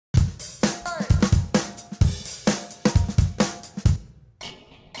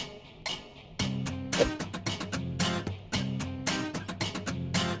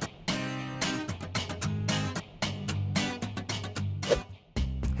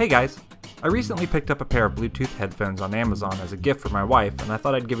Hey guys! I recently picked up a pair of Bluetooth headphones on Amazon as a gift for my wife, and I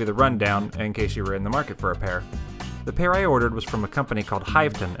thought I'd give you the rundown in case you were in the market for a pair. The pair I ordered was from a company called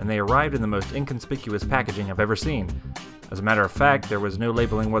Hyvton, and they arrived in the most inconspicuous packaging I've ever seen. As a matter of fact, there was no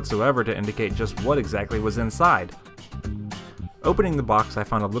labeling whatsoever to indicate just what exactly was inside. Opening the box, I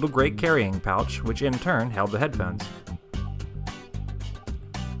found a little gray carrying pouch, which in turn held the headphones.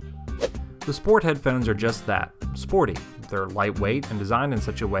 The sport headphones are just that, sporty. They're lightweight and designed in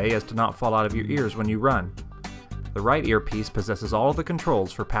such a way as to not fall out of your ears when you run. The right earpiece possesses all the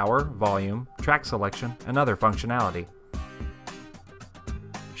controls for power, volume, track selection, and other functionality.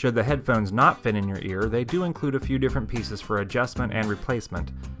 Should the headphones not fit in your ear, they do include a few different pieces for adjustment and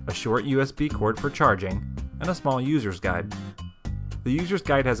replacement, a short USB cord for charging, and a small user's guide. The user's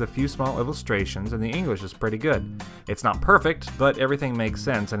guide has a few small illustrations and the English is pretty good. It's not perfect, but everything makes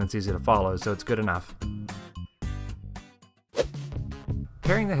sense and it's easy to follow, so it's good enough.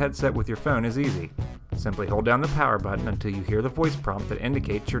 Pairing the headset with your phone is easy. Simply hold down the power button until you hear the voice prompt that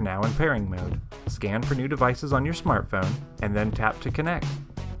indicates you're now in pairing mode. Scan for new devices on your smartphone, and then tap to connect.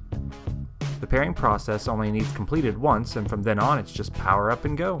 The pairing process only needs completed once, and from then on it's just power up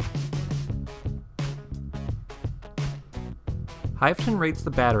and go. Hyvton rates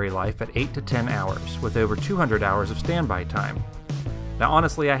the battery life at 8 to 10 hours, with over 200 hours of standby time. Now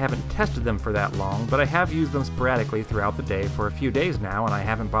honestly, I haven't tested them for that long, but I have used them sporadically throughout the day for a few days now, and I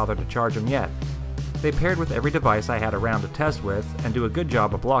haven't bothered to charge them yet. They paired with every device I had around to test with, and do a good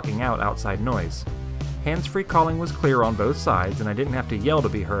job of blocking out outside noise. Hands-free calling was clear on both sides, and I didn't have to yell to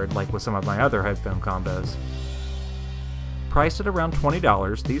be heard like with some of my other headphone combos. Priced at around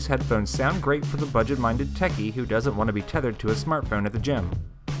 $20, these headphones sound great for the budget-minded techie who doesn't want to be tethered to a smartphone at the gym.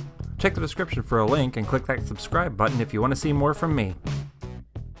 Check the description for a link and click that subscribe button if you want to see more from me.